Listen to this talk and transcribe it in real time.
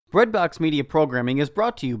Breadbox Media Programming is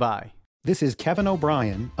brought to you by... This is Kevin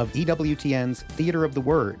O'Brien of EWTN's Theater of the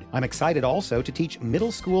Word. I'm excited also to teach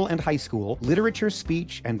middle school and high school literature,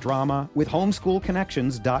 speech, and drama with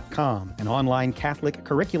homeschoolconnections.com, an online Catholic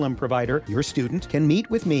curriculum provider. Your student can meet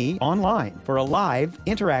with me online for a live,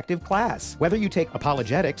 interactive class. Whether you take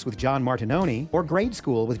apologetics with John Martinoni, or grade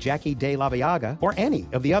school with Jackie De La Viaga, or any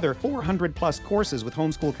of the other 400-plus courses with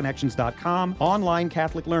homeschoolconnections.com, online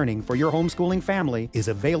Catholic learning for your homeschooling family is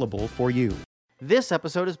available for you. This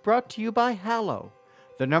episode is brought to you by Hallow,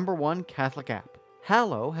 the #1 Catholic app.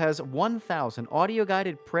 Hallow has 1,000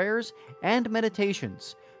 audio-guided prayers and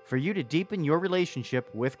meditations for you to deepen your relationship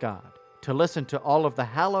with God. To listen to all of the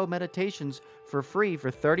Hallow meditations for free for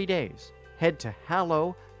 30 days, head to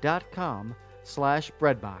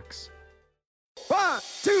hallow.com/breadbox. 1,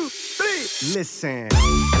 2, 3, listen.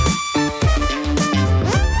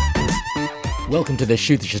 Welcome to the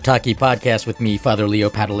Shoot the Shiitake podcast with me, Father Leo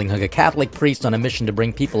Paddlinghug, a Catholic priest on a mission to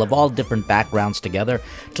bring people of all different backgrounds together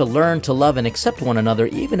to learn, to love, and accept one another.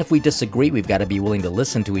 Even if we disagree, we've got to be willing to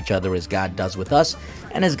listen to each other as God does with us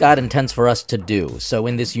and as God intends for us to do. So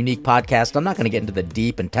in this unique podcast, I'm not going to get into the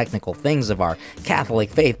deep and technical things of our Catholic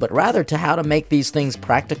faith, but rather to how to make these things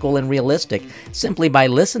practical and realistic simply by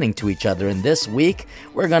listening to each other. And this week,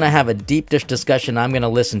 we're going to have a deep dish discussion. I'm going to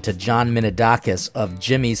listen to John Minadakis of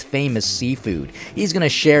Jimmy's Famous Seafood. He's going to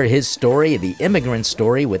share his story, the immigrant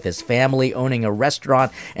story, with his family owning a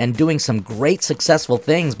restaurant and doing some great successful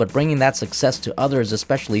things, but bringing that success to others,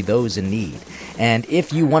 especially those in need. And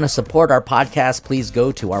if you want to support our podcast, please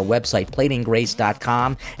go to our website,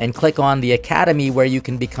 platinggrace.com, and click on the Academy, where you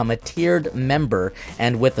can become a tiered member.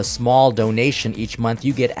 And with a small donation each month,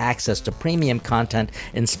 you get access to premium content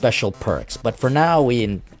and special perks. But for now,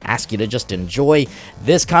 we ask you to just enjoy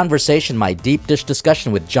this conversation, my deep dish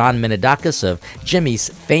discussion with John Minadakis of Jimmy's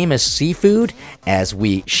Famous Seafood, as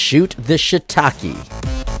we shoot the shiitake.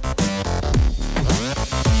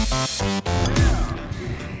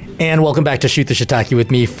 And welcome back to Shoot the Shiitake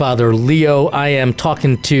with me, Father Leo. I am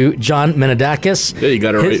talking to John Minadakis. Yeah, you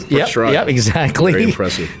got it right first try. Yep, exactly. Very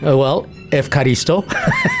impressive. Well, Evcharisto.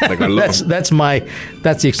 Like I love that's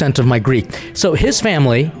the extent of my Greek. So his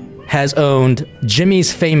family has owned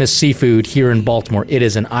Jimmy's Famous Seafood here in Baltimore. It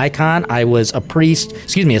is an icon. I was a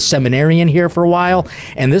seminarian here for a while,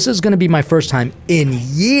 and this is going to be my first time in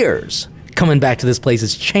years coming back to this place.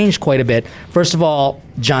 It's changed quite a bit. First of all,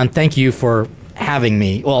 John, thank you for having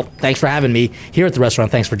me. Well, thanks for having me here at the restaurant.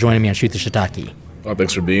 Thanks for joining me on Shoot the Shiitake. Well,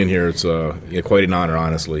 thanks for being here. It's quite an honor,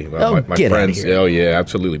 honestly. My get friends, out of here. Oh yeah,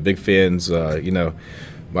 absolutely, big fans.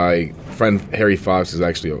 My friend Harry Fox is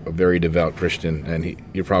actually a very devout Christian, and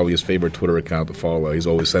you're probably his favorite Twitter account to follow. He's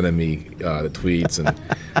always sending me the tweets, and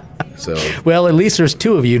so. Well, at least there's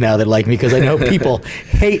two of you now that like me, because I know people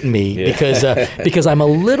hate me because I'm a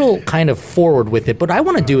little kind of forward with it. But what I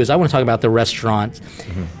want to do is I want to talk about the restaurant,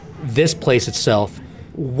 this place itself.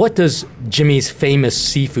 What does Jimmy's Famous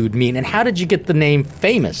Seafood mean, and how did you get the name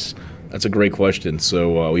famous? That's a great question.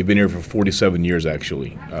 So we've been here for 47 years,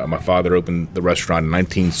 actually. My father opened the restaurant in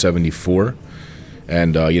 1974,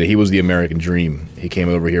 and he was the American dream. He came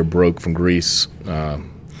over here broke from Greece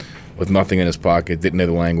with nothing in his pocket, didn't know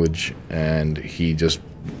the language, and he just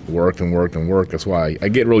worked and worked and worked. That's why I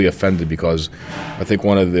get really offended, because I think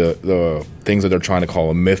one of the things that they're trying to call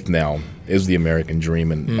a myth now is the American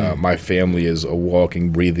dream, and my family is a walking,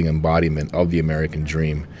 breathing embodiment of the American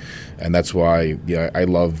dream, and that's why I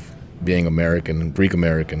love being American, Greek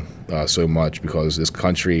American, so much, because this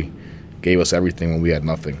country gave us everything when we had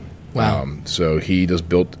nothing. Wow. So he just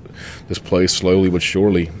built this place slowly but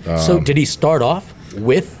surely. So did he start off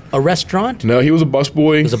with a restaurant? No, he was a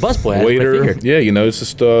busboy. He was a busboy. Waiter. Yeah, it's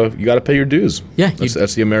just you got to pay your dues. Yeah,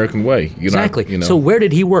 that's the American way. Exactly. So where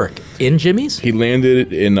did he work? In Jimmy's? He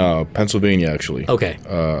landed in Pennsylvania, actually. Okay.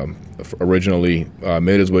 Originally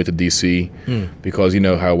made his way to D.C. Because you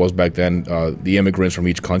know how it was back then. The immigrants from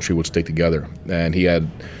each country would stick together, and he had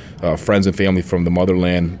friends and family from the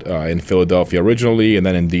motherland in Philadelphia originally, and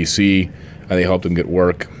then in D.C., and they helped him get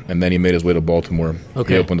work, and then he made his way to Baltimore.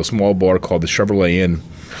 Okay. He opened a small bar called the Chevrolet Inn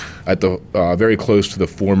at the very close to the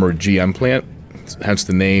former GM plant, hence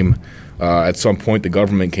the name. At some point, the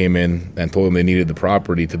government came in and told him they needed the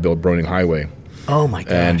property to build Broning Highway. Oh, my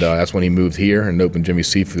gosh. And that's when he moved here and opened Jimmy's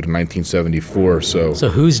Seafood in 1974. So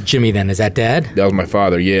who's Jimmy then? Is that Dad? That was my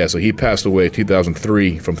father, yeah. So he passed away in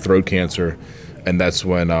 2003 from throat cancer, and that's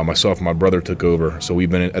when myself and my brother took over. So we've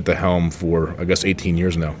been at the helm for, I guess, 18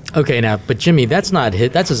 years now. Okay, now, but Jimmy, that's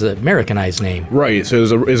his Americanized name. Right,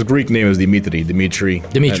 so his Greek name is Dimitri. Dimitri.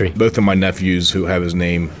 Both of my nephews who have his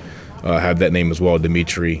name have that name as well,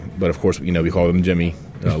 Dimitri. But of course, we call him Jimmy.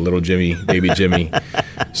 little Jimmy, baby Jimmy.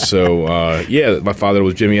 So, my father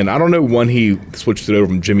was Jimmy. And I don't know when he switched it over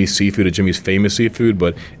from Jimmy's Seafood to Jimmy's Famous Seafood,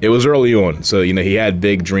 but it was early on. So, he had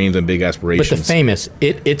big dreams and big aspirations. But the Famous,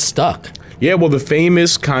 it stuck. Yeah, well, the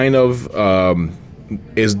Famous kind of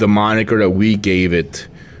is the moniker that we gave it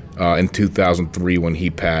in 2003 when he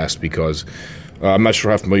passed, because I'm not sure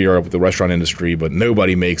how familiar you are with the restaurant industry, but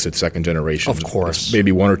nobody makes it second generation. Of course.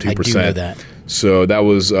 Maybe 1 or 2%. I do know that. So that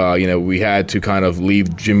was, we had to kind of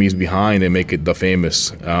leave Jimmy's behind and make it the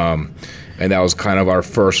Famous. And that was kind of our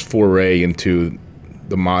first foray into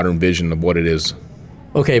the modern vision of what it is.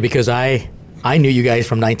 Okay, because I knew you guys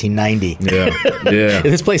from 1990. Yeah.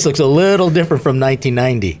 This place looks a little different from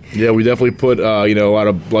 1990. Yeah, we definitely put, a lot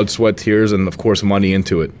of blood, sweat, tears, and, of course, money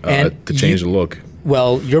into it to change the look.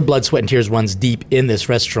 Well, your blood, sweat, and tears runs deep in this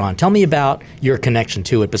restaurant. Tell me about your connection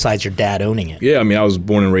to it besides your dad owning it. Yeah, I was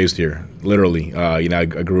born and raised here, literally. I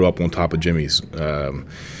grew up on top of Jimmy's.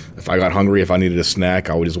 If I got hungry, if I needed a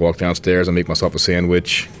snack, I would just walk downstairs and make myself a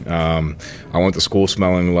sandwich. I went to school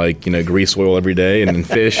smelling like, grease oil every day and then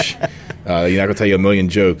fish. I could tell you a million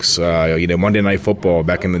jokes. Monday Night Football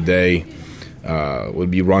back in the day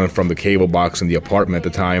would be running from the cable box in the apartment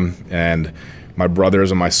at the time, and my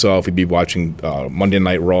brothers and myself, we'd be watching Monday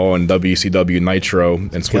Night Raw and WCW Nitro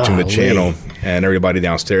and switching the channel, and everybody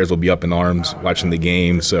downstairs will be up in arms watching the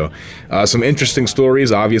game. So some interesting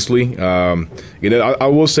stories, obviously. I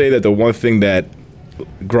will say that the one thing that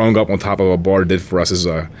growing up on top of a bar did for us is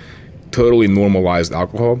totally normalized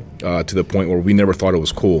alcohol to the point where we never thought it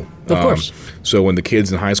was cool. Of course. So when the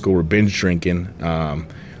kids in high school were binge drinking,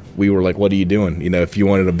 we were like, what are you doing? If you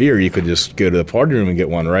wanted a beer, you could just go to the party room and get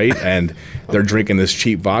one, right? And they're drinking this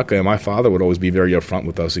cheap vodka. And my father would always be very upfront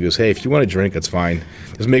with us. He goes, hey, if you want to drink, that's fine.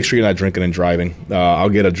 Just make sure you're not drinking and driving. I'll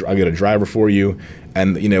get a driver for you.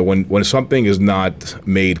 And, when something is not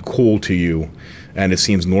made cool to you and it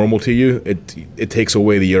seems normal to you, it takes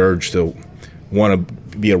away the urge to want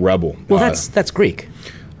to be a rebel. Well, that's Greek.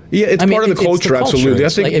 Yeah, it's part of the culture, absolutely. I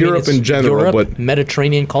think Europe in general, but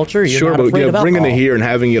Mediterranean culture. You're sure, not but afraid of bringing alcohol. it here and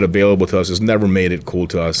having it available to us has never made it cool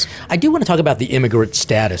to us. I do want to talk about the immigrant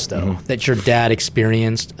status, though, that your dad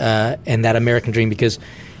experienced and that American dream, because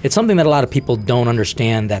it's something that a lot of people don't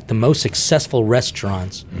understand, that the most successful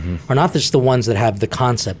restaurants are not just the ones that have the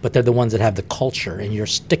concept, but they're the ones that have the culture, and you're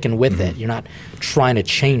sticking with it. You're not trying to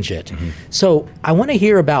change it. So I want to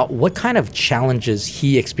hear about what kind of challenges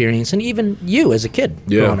he experienced, and even you as a kid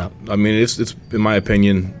growing up. It's in my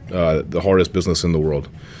opinion, the hardest business in the world,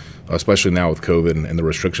 especially now with COVID and the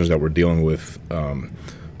restrictions that we're dealing with.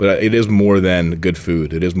 But it is more than good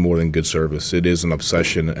food. It is more than good service. It is an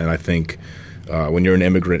obsession, and I think when you're an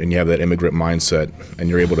immigrant and you have that immigrant mindset and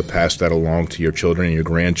you're able to pass that along to your children and your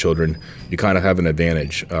grandchildren, you kind of have an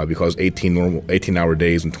advantage because 18-hour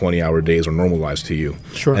days and 20-hour days are normalized to you.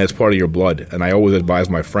 Sure. And it's part of your blood. And I always advise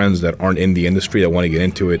my friends that aren't in the industry, that want to get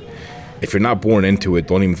into it, if you're not born into it,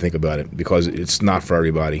 don't even think about it, because it's not for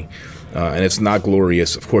everybody. And it's not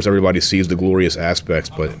glorious. Of course, everybody sees the glorious aspects,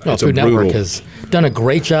 but it's Food a brutal... Network has done a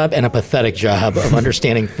great job and a pathetic job of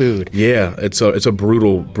understanding food. Yeah, it's a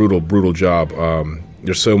brutal job.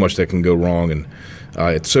 There's so much that can go wrong,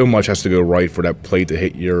 and so much has to go right for that plate to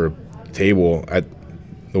hit your table at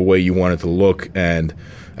the way you want it to look. And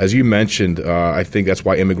as you mentioned, I think that's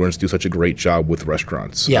why immigrants do such a great job with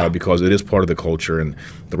restaurants. Yeah. Because it is part of the culture, and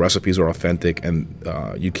the recipes are authentic, and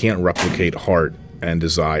you can't replicate heart and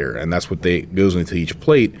desire, and that's what goes into each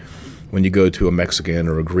plate. When you go to a Mexican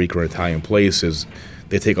or a Greek or Italian place, is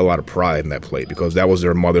they take a lot of pride in that plate because that was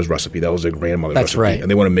their mother's recipe, that was their grandmother's That's recipe, right.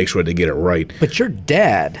 and they want to make sure they get it right. But your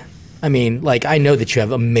dad, I know that you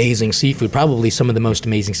have amazing seafood, probably some of the most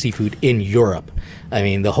amazing seafood in Europe.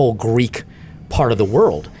 The whole Greek part of the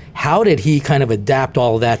world. How did he kind of adapt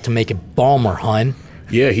all of that to make it Balmer, hun?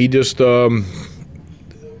 Yeah, he just came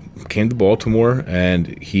to Baltimore,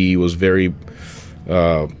 and he was very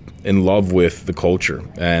in love with the culture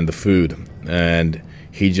and the food, and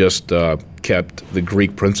he just kept the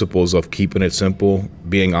Greek principles of keeping it simple,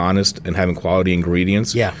 being honest, and having quality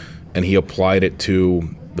ingredients. Yeah. And he applied it to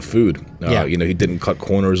the food. He didn't cut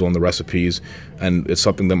corners on the recipes, and it's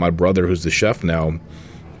something that my brother, who's the chef now,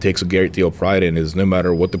 takes a great deal of pride in, is no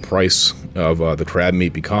matter what the price of the crab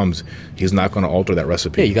meat becomes, he's not going to alter that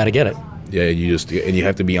recipe. Yeah, you got to get it. Yeah, you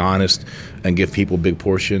have to be honest and give people big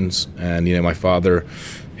portions. And my father,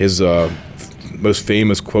 his most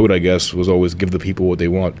famous quote, I guess, was always "Give the people what they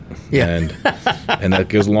want." Yeah, and that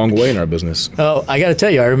goes a long way in our business. Oh, I got to tell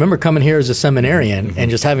you, I remember coming here as a seminarian and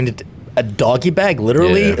just having a doggy bag,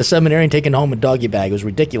 literally a seminarian taking home a doggy bag. It was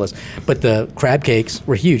ridiculous. But the crab cakes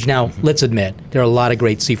were huge. Now, let's admit, there are a lot of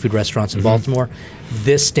great seafood restaurants in Baltimore.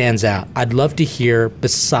 this stands out. I'd love to hear,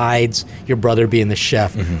 besides your brother being the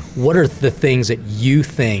chef, what are the things that you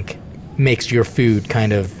think makes your food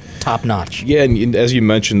kind of top notch? Yeah, and as you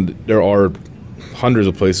mentioned, there are hundreds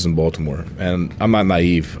of places in Baltimore, and I'm not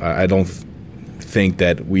naive. I don't think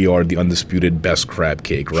that we are the undisputed best crab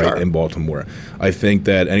cake, right, in Baltimore. I think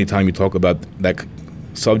that anytime you talk about that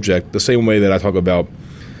subject, the same way that I talk about,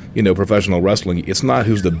 professional wrestling, it's not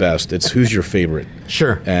who's the best, it's who's your favorite.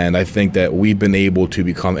 Sure. And I think that we've been able to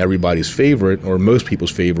become everybody's favorite, or most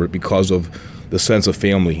people's favorite, because of the sense of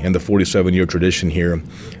family and the 47-year tradition here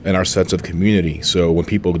and our sense of community. So when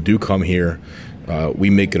people do come here, we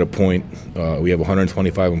make it a point, we have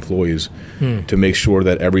 125 employees, to make sure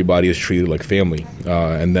that everybody is treated like family.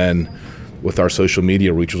 And then with our social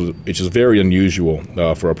media reach, which is very unusual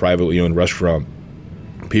for a privately owned restaurant,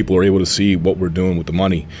 people are able to see what we're doing with the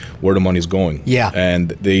money, where the money's going. Yeah.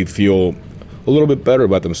 And they feel a little bit better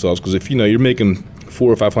about themselves, because if you're making $400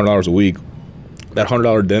 or $500 a week, that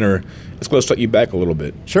 $100 dinner, it's going to set you back a little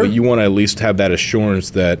bit. Sure. But you want to at least have that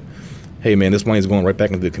assurance that, hey man, this money is going right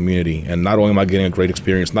back into the community, and not only am I getting a great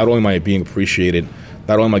experience, not only am I being appreciated,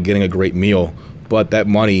 not only am I getting a great meal, but that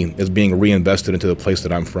money is being reinvested into the place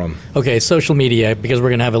that I'm from. Okay, social media, because we're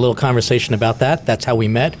going to have a little conversation about that. That's how we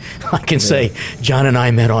met. I can say John and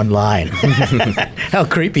I met online. How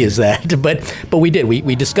creepy is that? But we did.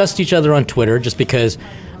 We discussed each other on Twitter just because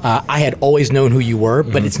I had always known who you were,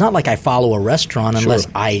 but it's not like I follow a restaurant unless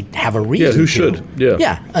I have a reason to. Yeah, who should? Yeah.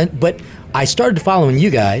 Yeah, but I started following you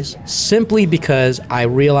guys simply because I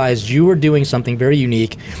realized you were doing something very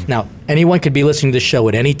unique. Now, anyone could be listening to this show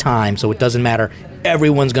at any time, so it doesn't matter.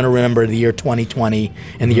 Everyone's going to remember the year 2020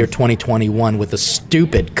 and the year 2021 with the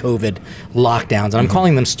stupid COVID lockdowns. And I'm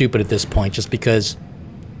calling them stupid at this point just because,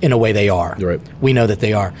 in a way, they are. You're right. We know that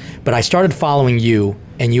they are. But I started following you,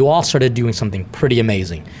 and you all started doing something pretty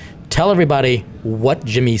amazing. Tell everybody what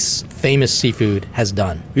Jimmy's Famous Seafood has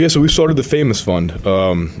done. Yeah, so we started the Famous Fund,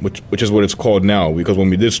 which is what it's called now, because when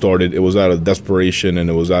we did start it, it was out of desperation and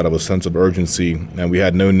it was out of a sense of urgency, and we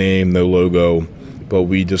had no name, no logo, but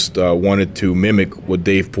we just wanted to mimic what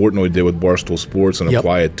Dave Portnoy did with Barstool Sports and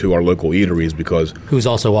apply it to our local eateries, because... Who's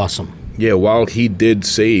also awesome. Yeah, while he did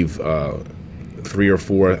save 3 or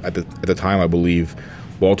 4, at the time, I believe,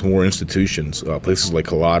 Baltimore institutions, places like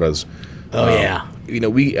Coladas. Oh, yeah.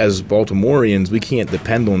 We as Baltimoreans, we can't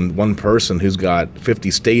depend on one person who's got 50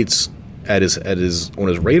 states on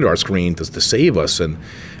his radar screen to save us. And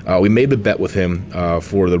we made the bet with him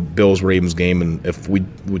for the Bills-Ravens game, and if we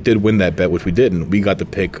did win that bet, which we didn't, we got to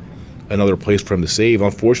pick another place for him to save.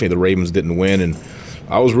 Unfortunately, the Ravens didn't win, and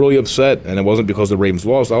I was really upset, and it wasn't because the Ravens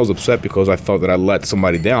lost. I was upset because I felt that I let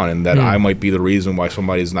somebody down, and that I might be the reason why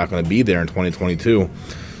somebody's not going to be there in 2022.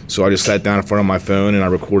 So I just sat down in front of my phone and I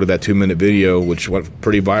recorded that 2-minute video, which went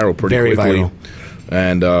pretty viral pretty quickly. Viral.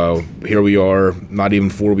 And here we are, not even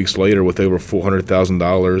 4 weeks later, with over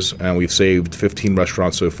 $400,000, and we've saved 15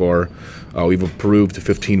 restaurants so far. We've approved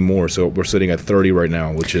 15 more, so we're sitting at 30 right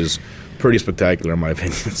now, which is pretty spectacular in my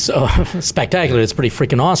opinion. So spectacular, it's pretty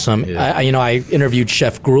freaking awesome. Yeah. I interviewed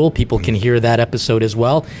Chef Gruel. People can hear that episode as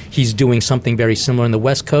well. He's doing something very similar on the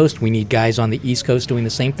West Coast. We need guys on the East Coast doing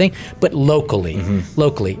the same thing, but locally.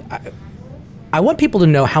 I want people to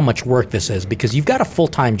know how much work this is, because you've got a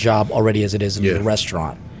full-time job already as it is in the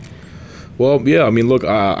restaurant. Well, yeah, I mean, look,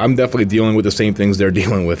 I'm definitely dealing with the same things they're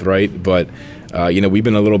dealing with, right? But, we've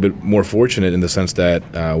been a little bit more fortunate in the sense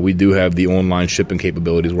that we do have the online shipping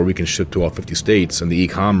capabilities where we can ship to all 50 states and the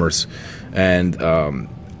e-commerce. And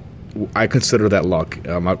I consider that luck.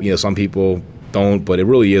 Some people don't, but it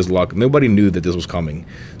really is luck. Nobody knew that this was coming.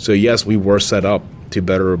 So, yes, we were set up to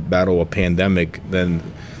better battle a pandemic than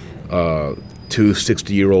 2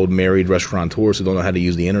 60-year-old married restaurateurs who don't know how to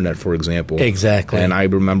use the internet, for example. Exactly. And I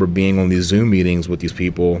remember being on these Zoom meetings with these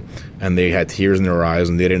people, and they had tears in their eyes,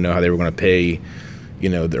 and they didn't know how they were going to pay,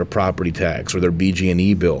 their property tax or their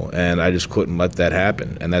BG&E bill, and I just couldn't let that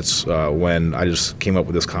happen. And that's when I just came up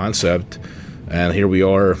with this concept, and here we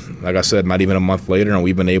are, like I said, not even a month later, and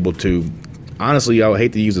we've been able to, honestly, I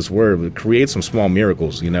hate to use this word, but create some small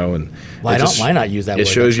miracles, and why not use that word? It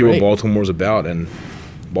shows you what Baltimore's about, and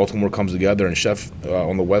Baltimore comes together, and Chef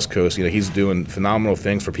on the West Coast, he's doing phenomenal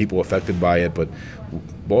things for people affected by it. But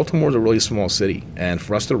Baltimore's a really small city, and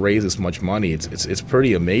for us to raise this much money, it's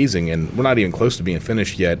pretty amazing. And we're not even close to being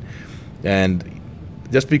finished yet. And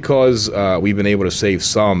just because we've been able to save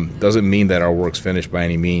some doesn't mean that our work's finished by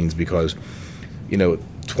any means. Because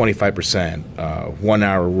 25%, 1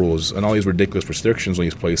 hour rules, and all these ridiculous restrictions on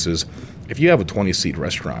these places. If you have a 20-seat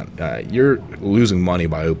restaurant, you're losing money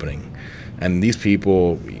by opening. And these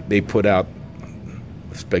people, they put out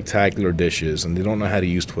spectacular dishes, and they don't know how to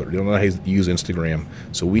use Twitter. They don't know how to use Instagram.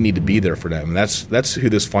 So we need to be there for them. And that's who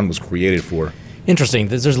this fund was created for. Interesting.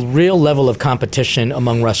 There's a real level of competition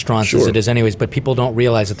among restaurants as it is anyways, but people don't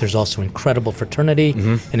realize that there's also incredible fraternity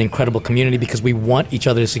and incredible community because we want each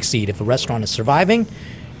other to succeed. If a restaurant is surviving,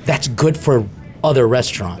 that's good for other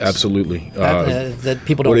restaurants. Absolutely. That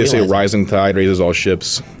people don't what do they realize. say? Rising tide raises all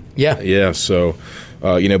ships. Yeah. Yeah. So,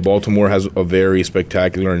 Baltimore has a very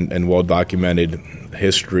spectacular and well-documented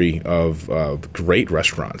history of great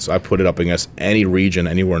restaurants. I put it up against any region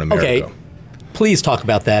anywhere in America. Okay. Please talk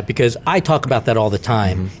about that because I talk about that all the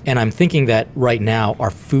time, and I'm thinking that right now our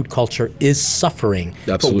food culture is suffering.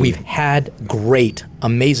 Absolutely. But we've had great,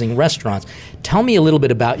 amazing restaurants. Tell me a little bit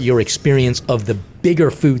about your experience of the bigger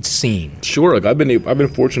food scene. Sure. Like I've been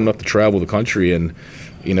fortunate enough to travel the country, and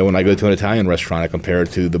when I go to an Italian restaurant, I compare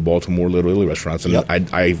it to the Baltimore Little Italy restaurants, and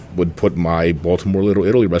I would put my Baltimore Little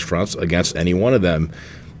Italy restaurants against any one of them.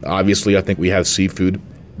 Obviously, I think we have seafood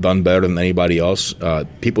done better than anybody else.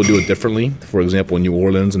 People do it differently. For example, in New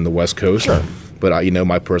Orleans and the West Coast. Sure. But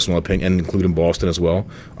my personal opinion, and including Boston as well,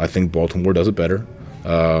 I think Baltimore does it better.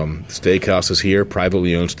 Steakhouses here,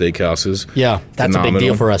 privately owned steakhouses. Yeah, that's phenomenal. a big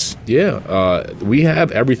deal for us. Yeah, we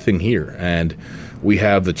have everything here, and we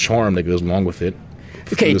have the charm that goes along with it.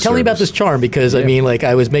 Okay, tell me about this charm because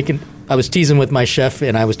I was teasing with my chef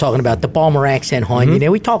and I was talking about the Balmer accent, hon.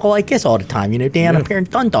 We talk like this all the time. Dan up here in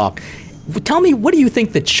Dundalk. Tell me, what do you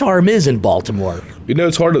think the charm is in Baltimore?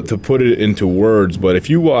 It's hard to put it into words, but if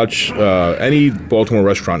you watch any Baltimore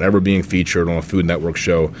restaurant ever being featured on a Food Network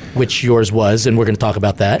show, which yours was, and we're going to talk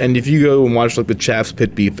about that. And if you go and watch like the Chaps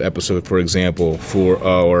Pit Beef episode, for example,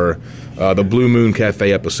 or the Blue Moon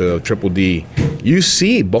Cafe episode of Triple D, you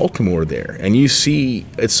see Baltimore there, and you see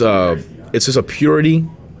it's just a purity,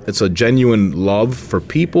 it's a genuine love for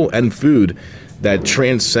people and food that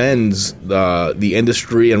transcends the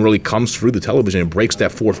industry and really comes through the television and breaks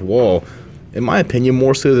that fourth wall, in my opinion,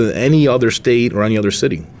 more so than any other state or any other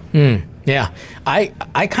city. Yeah,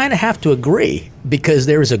 I kind of have to agree because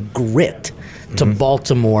there is a grit to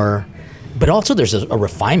Baltimore, but also there's a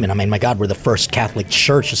refinement. I mean, my God, we're the first Catholic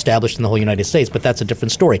church established in the whole United States, but that's a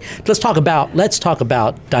different story. Let's talk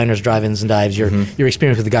about diners, drive-ins, and dives. Your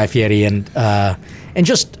experience with the Guy Fieri and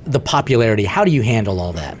just the popularity. How do you handle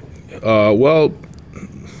all that? Well,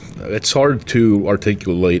 it's hard to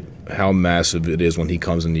articulate how massive it is when he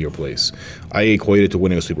comes into your place. I equate it to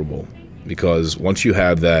winning a Super Bowl because once you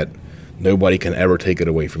have that, nobody can ever take it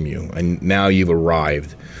away from you. And now you've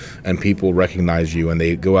arrived, and people recognize you, and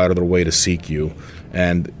they go out of their way to seek you.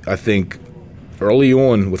 And I think early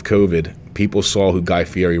on with COVID, people saw who Guy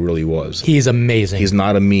Fieri really was. He's amazing. He's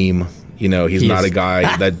not a meme. He's not a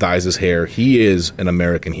guy that dyes his hair. He is an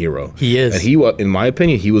American hero. He is. And in my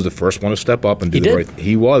opinion, he was the first one to step up and do the right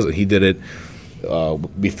thing. He did it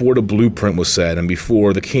before the blueprint was set and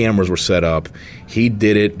before the cameras were set up. He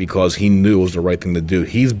did it because he knew it was the right thing to do.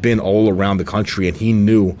 He's been all around the country, and he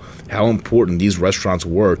knew how important these restaurants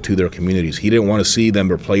were to their communities. He didn't want to see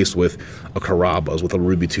them replaced with a Carrabba's, with a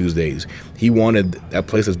Ruby Tuesdays. He wanted that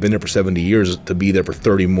place that's been there for 70 years to be there for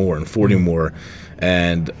 30 more and 40 more.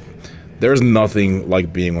 And there's nothing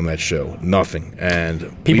like being on that show. Nothing.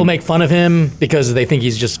 And people make fun of him because they think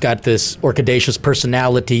he's just got this orchidaceous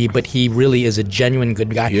personality, but he really is a genuine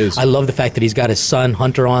good guy. He is. I love the fact that he's got his son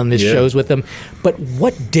Hunter on these shows with him. But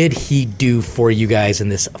what did he do for you guys in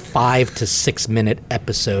this 5 to 6 minute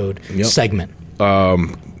episode segment?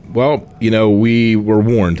 Well, we were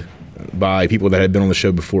warned by people that had been on the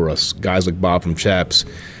show before us, guys like Bob from Chaps.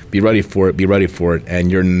 Be ready for it,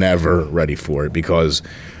 and you're never ready for it because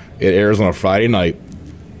it airs on a Friday night,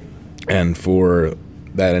 and for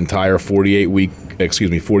that entire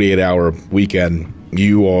 48-hour weekend,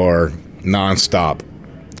 you are nonstop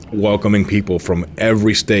welcoming people from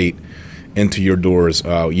every state into your doors.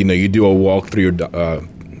 You do a walk through your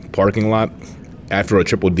parking lot after a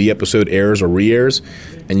Triple D episode airs or re-airs,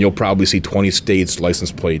 and you'll probably see 20 states'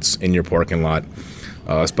 license plates in your parking lot,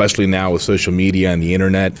 especially now with social media and the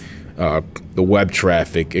internet. The web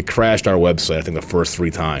traffic, it crashed our website, I think, the first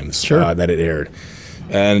 3 times that it aired.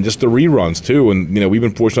 And just the reruns, too. And, we've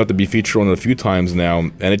been fortunate enough to be featured on it a few times now,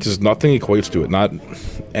 and it just, nothing equates to it. Not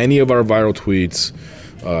any of our viral tweets,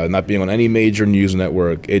 not being on any major news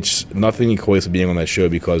network. It's nothing equates to being on that show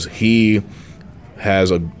because he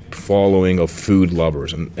has a following of food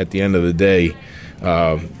lovers. And at the end of the day,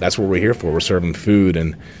 that's what we're here for. We're serving food,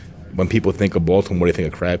 and when people think of Baltimore, they think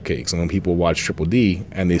of crab cakes. And when people watch Triple D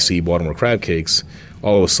and they see Baltimore crab cakes,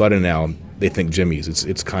 all of a sudden now they think Jimmy's.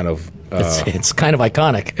 It's kind of it's kind of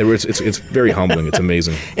iconic. It's very humbling. It's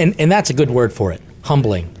amazing. And that's a good word for it,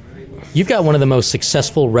 humbling. You've got one of the most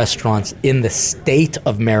successful restaurants in the state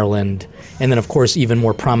of Maryland, and then, of course, even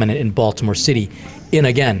more prominent in Baltimore City, in,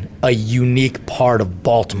 again, a unique part of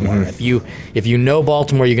Baltimore. If you know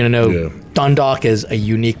Baltimore, you're going to know Dundalk is a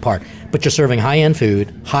unique part. But you're serving high-end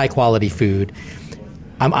food, high-quality food.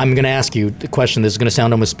 I'm going to ask you the question that's going to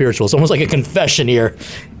sound almost spiritual. It's almost like a confession here.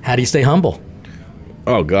 How do you stay humble?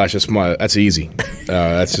 Oh gosh, that's easy.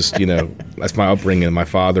 That's just that's my upbringing, my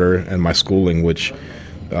father, and my schooling, which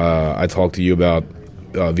I talked to you about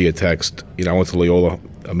via text. I went to Loyola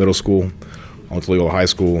Middle School. I went to Loyola High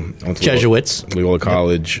School. I went to Jesuits. Loyola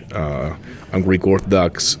College. I'm Greek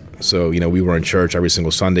Orthodox, so we were in church every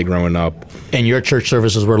single Sunday growing up. And your church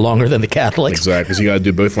services were longer than the Catholics. Exactly, because you got to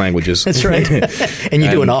do both languages. That's right. And you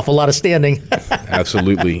do an awful lot of standing.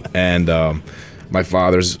 Absolutely. And my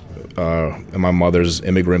father's and my mother's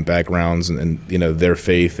immigrant backgrounds and their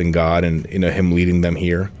faith in God and him leading them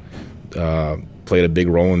here played a big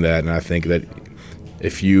role in that. And I think that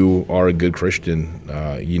if you are a good Christian,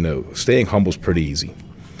 staying humble is pretty easy,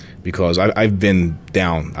 because I've been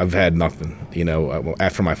down. I've had nothing.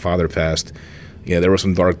 After my father passed, there were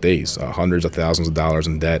some dark days, hundreds of thousands of dollars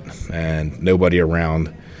in debt, and nobody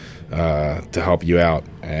around to help you out.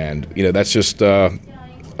 And that's just a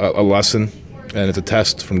lesson. And it's a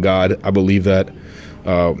test from God. I believe that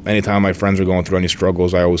anytime my friends are going through any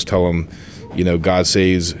struggles, I always tell them, God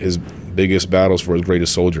saves his biggest battles for his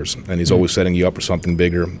greatest soldiers. And he's always setting you up for something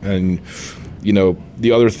bigger. And,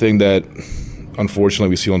 the other thing that unfortunately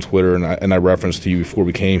we see on Twitter, and I referenced to you before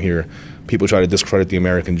we came here, people try to discredit the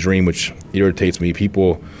American dream, which irritates me.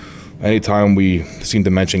 People, anytime we seem to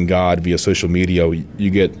mention God via social media, you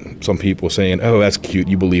get some people saying, "Oh, that's cute.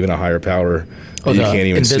 You believe in a higher power. Oh, you can't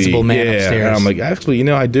even invisible see." Man upstairs. And I'm like, actually,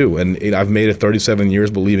 I do, and I've made it 37 years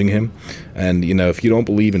believing him. And if you don't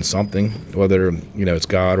believe in something, whether it's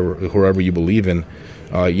God or whoever you believe in,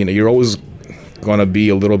 you're always going to be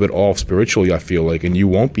a little bit off spiritually, I feel like, and you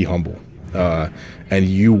won't be humble, and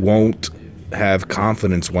you won't have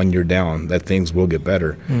confidence when you're down that things will get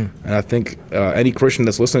better. And I think any Christian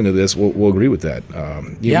that's listening to this will agree with that.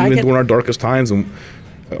 Even during our darkest times, and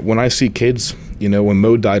when I see kids, when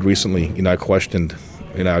Mo died recently, I questioned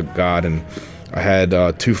God, and I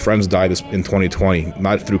had 2 friends die in 2020,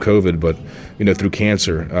 not through COVID, but through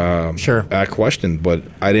cancer. Sure. I questioned, but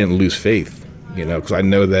I didn't lose faith, because I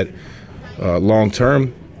know that long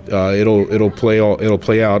term it'll play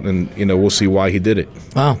out, and we'll see why he did it.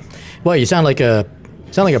 Wow. Well, you sound like a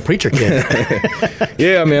preacher kid.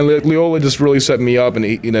 Yeah, man. Loyola just really set me up, and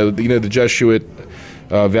the Jesuit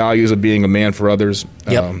values of being a man for others.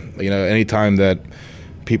 Yep. Anytime that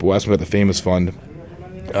people ask me about the Famous Fund,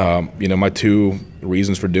 my 2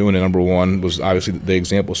 reasons for doing it. Number 1 was obviously the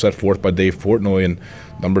example set forth by Dave Portnoy, and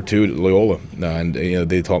number 2, Loyola. And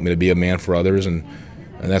they taught me to be a man for others, and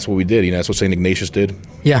that's what we did. That's what St. Ignatius did.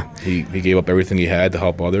 Yeah. He gave up everything he had to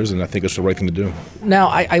help others, and I think it's the right thing to do. Now,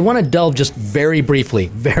 I want to delve just very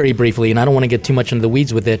briefly, and I don't want to get too much into the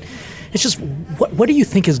weeds with it. It's just, what do you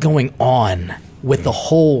think is going on with the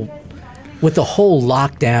whole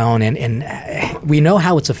lockdown? And we know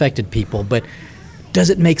how it's affected people, but does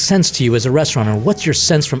it make sense to you as a restaurateur? What's your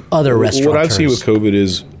sense from other restaurateurs? What I've seen with COVID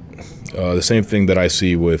is the same thing that I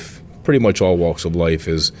see with pretty much all walks of life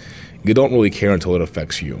is you don't really care until it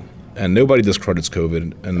affects you. And nobody discredits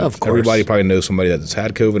COVID. And of course. Everybody probably knows somebody that's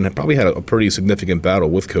had COVID and probably had a pretty significant battle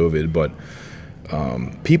with COVID. But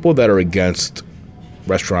people that are against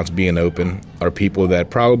restaurants being open are people that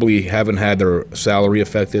probably haven't had their salary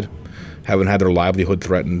affected, haven't had their livelihood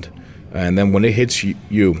threatened. And then when it hits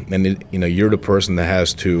you and you're the person that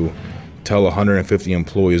has to tell 150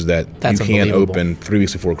 employees that you can't open 3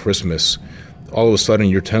 weeks before Christmas, all of a sudden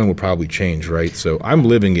your tone will probably change, right? So I'm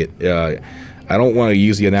living it. I don't want to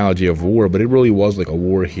use the analogy of war, but it really was like a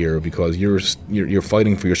war here because you're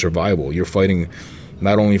fighting for your survival. You're fighting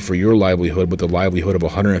not only for your livelihood, but the livelihood of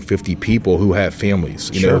 150 people who have families,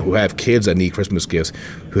 who have kids that need Christmas gifts,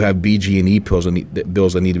 who have BG&E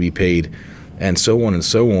bills that need to be paid, and so on and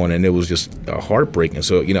so on. And it was just heartbreaking.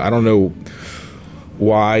 So, I don't know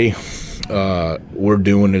why we're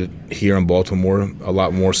doing it here in Baltimore a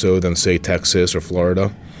lot more so than, say, Texas or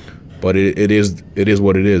Florida. But it is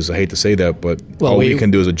what it is. I hate to say that, but all we can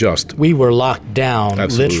do is adjust. We were locked down,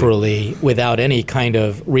 Absolutely. Literally, without any kind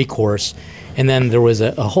of recourse. And then there was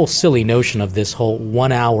a whole silly notion of this whole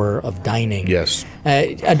 1 hour of dining. Yes.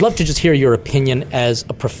 I'd love to just hear your opinion as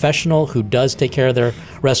a professional who does take care of their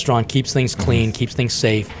restaurant, keeps things clean, keeps things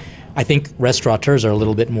safe. I think restaurateurs are a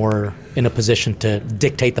little bit more in a position to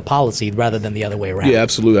dictate the policy rather than the other way around. Yeah,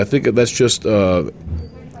 absolutely. I think that's just a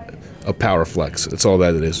power flex. That's all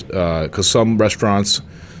that it is. Because some restaurants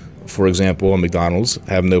for example, a McDonald's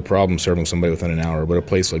have no problem serving somebody within an hour, but a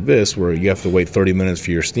place like this where you have to wait 30 minutes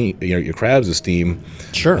for your your crabs to steam.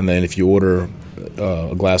 Sure. And then if you order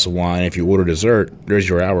a glass of wine, if you order dessert, there's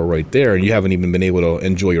your hour right there, and you haven't even been able to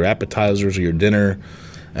enjoy your appetizers or your dinner,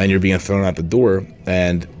 and you're being thrown out the door.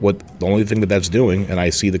 And the only thing that's doing, and I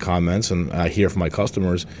see the comments and I hear from my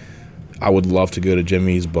customers, I would love to go to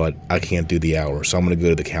Jimmy's, but I can't do the hour, so I'm going to go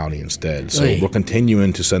to the county instead. So we're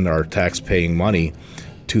continuing to send our tax-paying money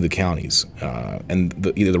to the counties, and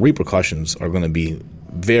the repercussions are going to be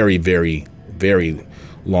very, very, very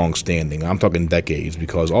long-standing. I'm talking decades,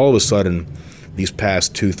 because all of a sudden, these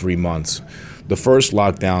past 2-3 months, the first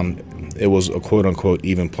lockdown, it was a quote-unquote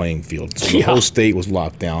even playing field. So the whole state was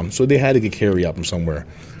locked down, so they had to get carry out from somewhere.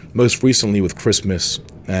 Most recently with Christmas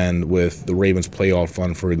and with the Ravens playoff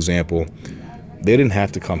fund, for example, they didn't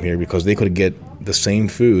have to come here because they could get the same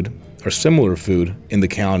food or similar food in the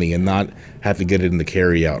county and not have to get it in the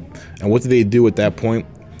carry out. And what did they do at that point?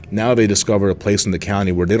 Now they discovered a place in the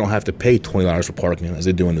county where they don't have to pay $20 for parking as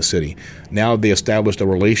they do in the city. Now they established a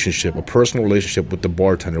relationship, a personal relationship with the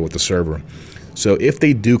bartender, with the server. So if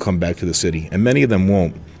they do come back to the city, and many of them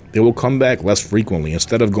won't, they will come back less frequently.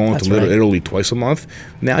 Instead of going to Little Italy twice a month,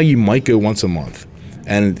 now you might go once a month.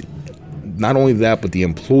 And not only that, but the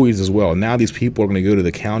employees as well. Now these people are going to go to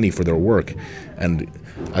the county for their work. And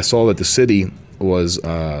I saw that the city was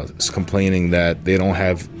complaining that they don't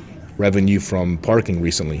have revenue from parking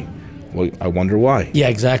recently. Well, I wonder why. Yeah,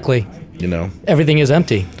 exactly. You know? Everything is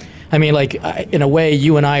empty. I mean, like, in a way,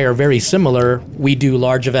 you and I are very similar. We do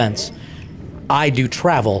large events. I do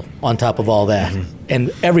travel on top of all that, and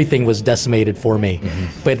everything was decimated for me.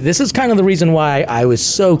 But this is kind of the reason why I was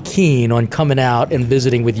so keen on coming out and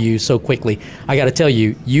visiting with you so quickly. I got to tell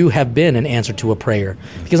you, you have been an answer to a prayer,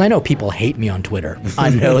 because I know people hate me on Twitter. I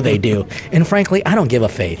know they do. And frankly, I don't give a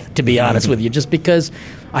faith, to be honest with you, just because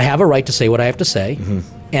I have a right to say what I have to say.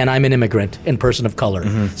 And I'm an immigrant and person of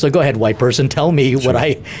color. So go ahead, white person, tell me what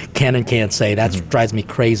I can and can't say. That drives me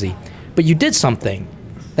crazy. But you did something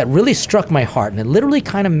that really struck my heart, and it literally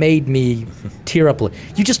kind of made me tear up.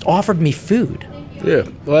 You just offered me food. Yeah,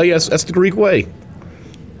 well, yes, that's the Greek way.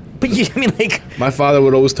 But I mean, like, my father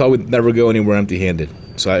would always tell me never go anywhere empty-handed.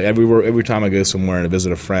 So every time I go somewhere and I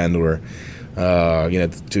visit a friend or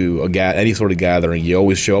to any sort of gathering, you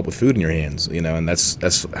always show up with food in your hands. And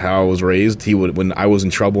that's how I was raised. He would, when I was in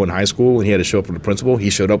trouble in high school and he had to show up for the principal, he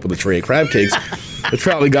showed up with a tray of crab cakes. It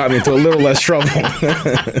probably got me into a little less trouble.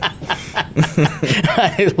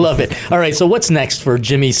 I love it. All right, so what's next for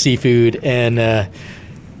Jimmy Seafood and the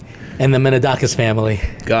Menadakis family?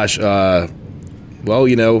 Gosh, well,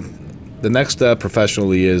 the next step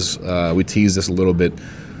professionally is, we teased this a little bit,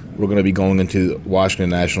 we're going to be going into Washington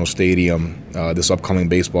National Stadium this upcoming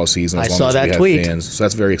baseball season. I saw that tweet. Fans. So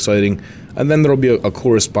that's very exciting. And then there will be a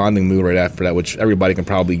corresponding move right after that, which everybody can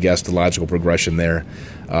probably guess the logical progression there.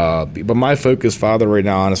 But my focus, Father, right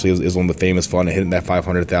now, honestly, is on the famous fund and hitting that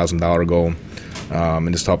 $500,000 goal,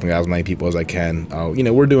 and just helping out as many people as I can.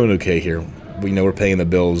 We're doing okay here. We're paying the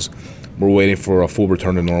bills. We're waiting for a full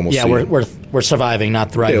return to normalcy. Yeah, we're surviving,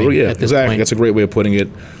 not thriving. At this exactly. point. That's a great way of putting it.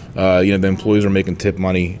 The employees are making tip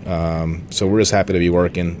money, so we're just happy to be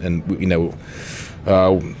working. And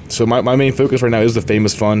so my main focus right now is the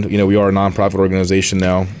Famous Fund. We are a nonprofit organization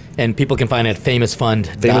now. And people can find it at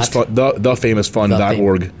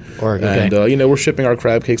thefamousfund.org. Okay. And we're shipping our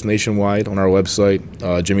crab cakes nationwide on our website,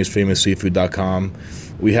 jimmysfamousseafood.com.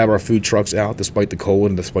 We have our food trucks out despite the cold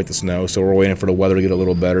and despite the snow, so we're waiting for the weather to get a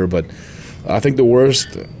little better. But I think the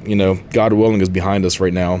worst, God willing, is behind us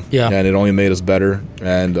right now. Yeah. And it only made us better.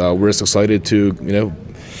 And we're just excited to,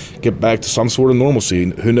 get back to some sort of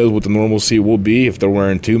normalcy. Who knows what the normalcy will be, if they're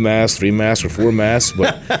wearing 2 masks, 3 masks, or 4 masks.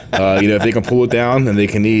 But, if they can pull it down and they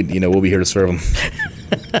can eat, we'll be here to serve them.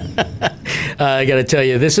 I got to tell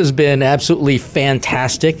you, this has been absolutely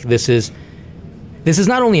fantastic. This is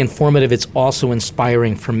not only informative, it's also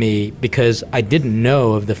inspiring for me, because I didn't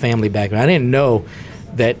know of the family background. I didn't know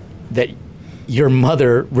that your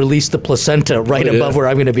mother released the placenta above where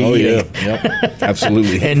I'm going to be eating. Yeah, yep,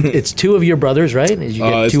 absolutely. And it's 2 of your brothers, right?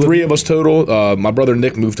 It's 3 of us total. My brother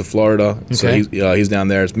Nick moved to Florida, so he's down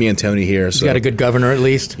there. It's me and Tony here. So. You got a good governor at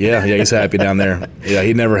least? Yeah, he's happy down there. Yeah,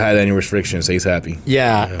 he never had any restrictions, so he's happy.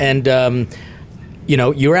 Yeah. And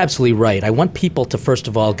you're absolutely right. I want people to, first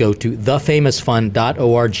of all, go to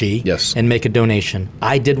thefamousfund.org and make a donation.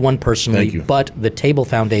 I did one personally, but the Table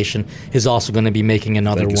Foundation is also going to be making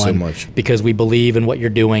another one. Thank you so much. Because we believe in what you're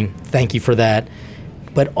doing. Thank you for that.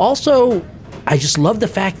 But also, I just love the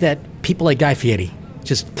fact that people like Guy Fieri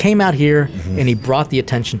just came out here and he brought the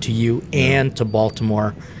attention to you and to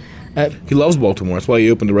Baltimore. He loves Baltimore. That's why he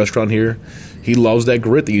opened the restaurant here. He loves that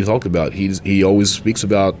grit that you talked about. He always speaks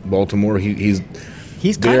about Baltimore. He's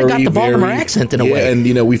kind of got the Baltimore accent in a way.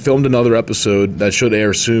 And we filmed another episode that should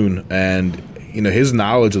air soon. And his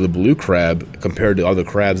knowledge of the blue crab compared to other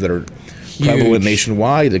crabs that are prevalent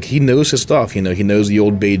nationwide, like he knows his stuff. He knows the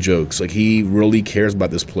Old Bay jokes. Like he really cares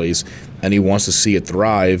about this place, and he wants to see it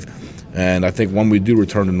thrive. And I think when we do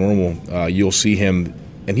return to normal, you'll see him.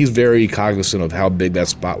 And he's very cognizant of how big that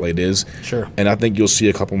spotlight is. Sure. And I think you'll see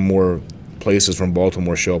a couple more places from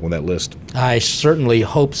Baltimore show up on that list. I certainly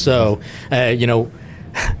hope so. We'll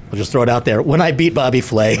just throw it out there. When I beat Bobby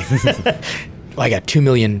Flay, I got 2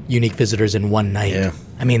 million unique visitors in one night. Yeah.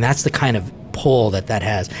 I mean, that's the kind of pull that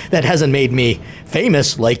has. That hasn't made me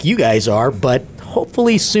famous like you guys are, but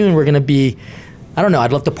hopefully soon we're going to be, I don't know,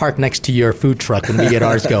 I'd love to park next to your food truck when we get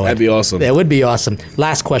ours going. That'd be awesome. That would be awesome.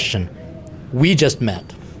 Last question. We just met.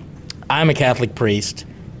 I'm a Catholic priest.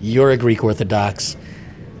 You're a Greek Orthodox.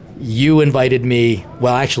 You invited me.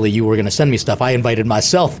 Well, actually, you were going to send me stuff. I invited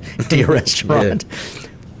myself to your restaurant. Yeah.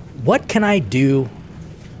 What can I do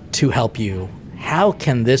to help you? How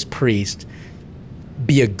can this priest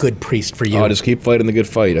be a good priest for you? Just keep fighting the good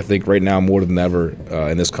fight. I think right now more than ever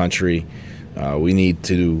in this country, we need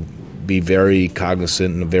to be very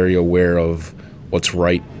cognizant and very aware of what's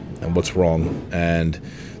right and what's wrong. And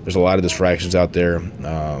there's a lot of distractions out there,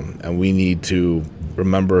 and we need to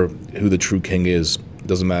remember who the true king is. It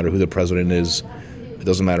doesn't matter who the president is. It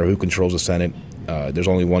doesn't matter who controls the Senate. There's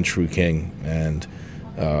only one true king. And,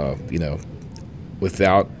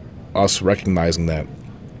 without us recognizing that,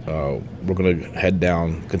 we're going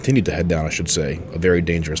to continue to head down, I should say, a very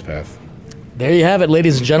dangerous path. There you have it,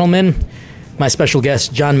 ladies and gentlemen. My special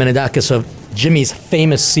guest, John Menidakis of Jimmy's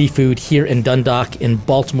Famous Seafood here in Dundalk in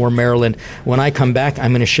Baltimore, Maryland. When I come back,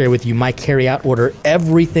 I'm going to share with you my carry-out order,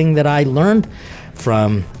 everything that I learned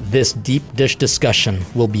from this deep dish discussion.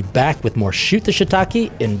 We'll be back with more Shoot the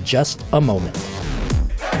Shiitake in just a moment.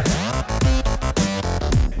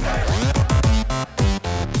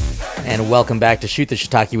 And welcome back to Shoot the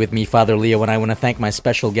Shiitake with me, Father Leo, and I want to thank my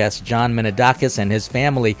special guest, John Menidakis, and his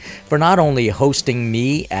family for not only hosting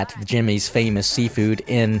me at Jimmy's Famous Seafood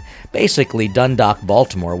in basically Dundalk,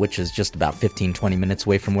 Baltimore, which is just about 15-20 minutes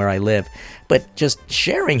away from where I live, but just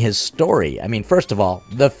sharing his story. I mean, first of all,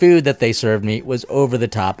 the food that they served me was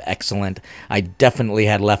over-the-top excellent. I definitely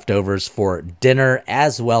had leftovers for dinner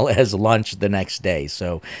as well as lunch the next day.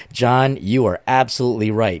 So, John, you are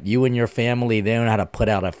absolutely right. You and your family, they know how to put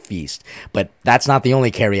out a feast. But that's not the only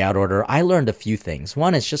carry-out order. I learned a few things.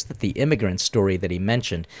 One is just that the immigrant story that he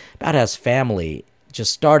mentioned about his family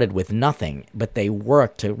just started with nothing, but they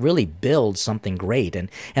worked to really build something great. And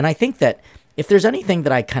I think that if there's anything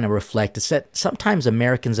that I kind of reflect, it's that sometimes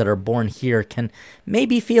Americans that are born here can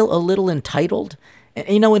maybe feel a little entitled.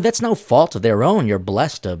 And, that's no fault of their own. You're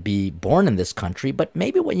blessed to be born in this country, but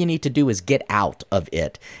maybe what you need to do is get out of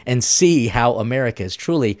it and see how America is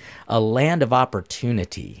truly a land of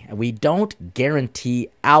opportunity. We don't guarantee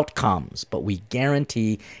outcomes, but we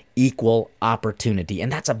guarantee equal opportunity. And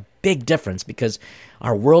that's a big difference because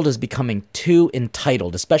our world is becoming too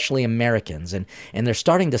entitled, especially Americans, and they're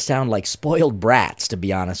starting to sound like spoiled brats, to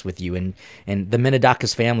be honest with you. And the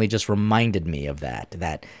Menidakis family just reminded me of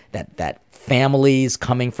that families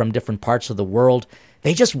coming from different parts of the world,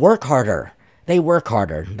 they just work harder. They work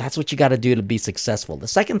harder. That's what you got to do to be successful. The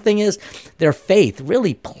second thing is their faith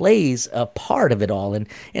really plays a part of it all. And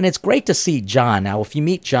it's great to see John. Now, if you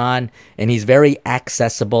meet John, and he's very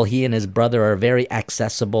accessible, he and his brother are very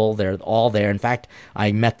accessible. They're all there. In fact,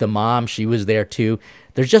 I met the mom. She was there too.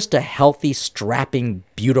 They're just a healthy, strapping,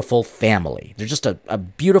 beautiful family. They're just a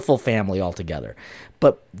beautiful family altogether.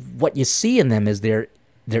 But what you see in them is their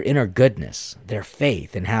inner goodness, their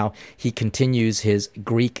faith, and how he continues his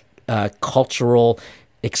Greek cultural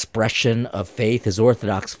expression of faith, his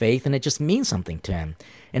Orthodox faith, and it just means something to him.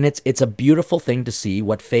 And it's a beautiful thing to see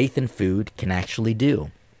what faith and food can actually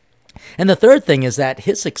do. And the third thing is that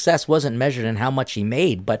his success wasn't measured in how much he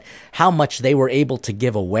made, but how much they were able to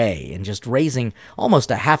give away. And just raising almost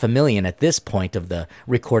 $500,000 at this point of the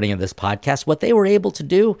recording of this podcast, what they were able to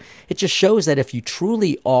do, it just shows that if you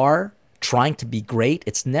truly are trying to be great,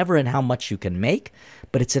 it's never in how much you can make,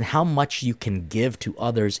 but it's in how much you can give to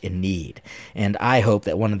others in need. And I hope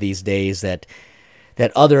that one of these days that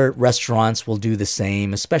other restaurants will do the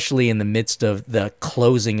same, especially in the midst of the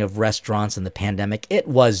closing of restaurants and the pandemic. It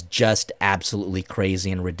was just absolutely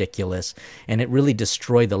crazy and ridiculous, and it really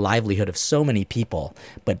destroyed the livelihood of so many people.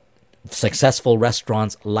 But successful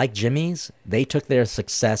restaurants like Jimmy's, they took their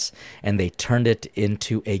success and they turned it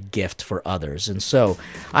into a gift for others. And so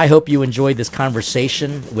I hope you enjoyed this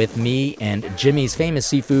conversation with me and Jimmy's Famous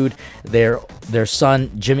Seafood, their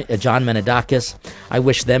son, John Menadakis. I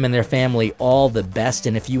wish them and their family all the best.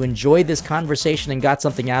 And if you enjoyed this conversation and got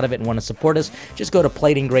something out of it and want to support us, just go to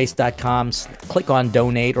platinggrace.com, click on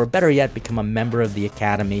donate, or better yet, become a member of the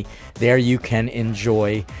Academy. There you can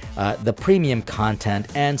enjoy the premium content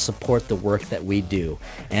and support the work that we do.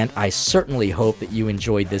 And I certainly hope that you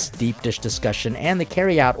enjoyed this deep dish discussion and the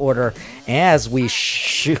carry-out order as we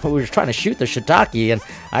were trying to shoot the shiitake, and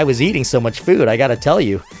I was eating so much food. I got to tell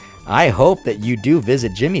you, I hope that you do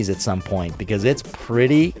visit Jimmy's at some point because it's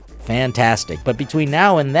pretty fantastic. But between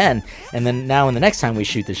now and then now and the next time we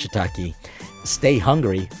shoot the shiitake, stay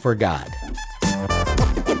hungry for God.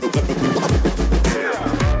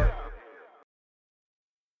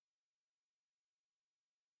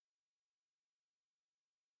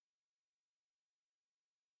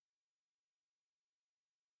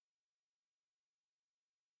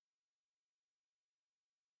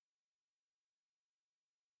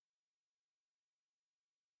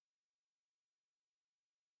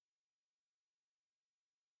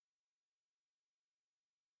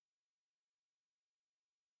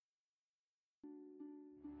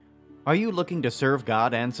 Are you looking to serve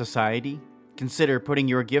God and society? Consider putting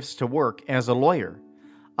your gifts to work as a lawyer.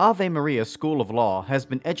 Ave Maria School of Law has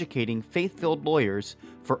been educating faith-filled lawyers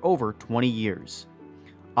for over 20 years.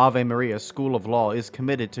 Ave Maria School of Law is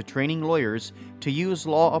committed to training lawyers to use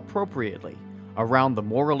law appropriately around the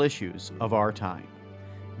moral issues of our time.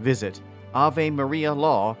 Visit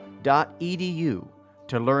avemarialaw.edu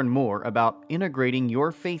to learn more about integrating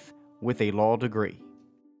your faith with a law degree.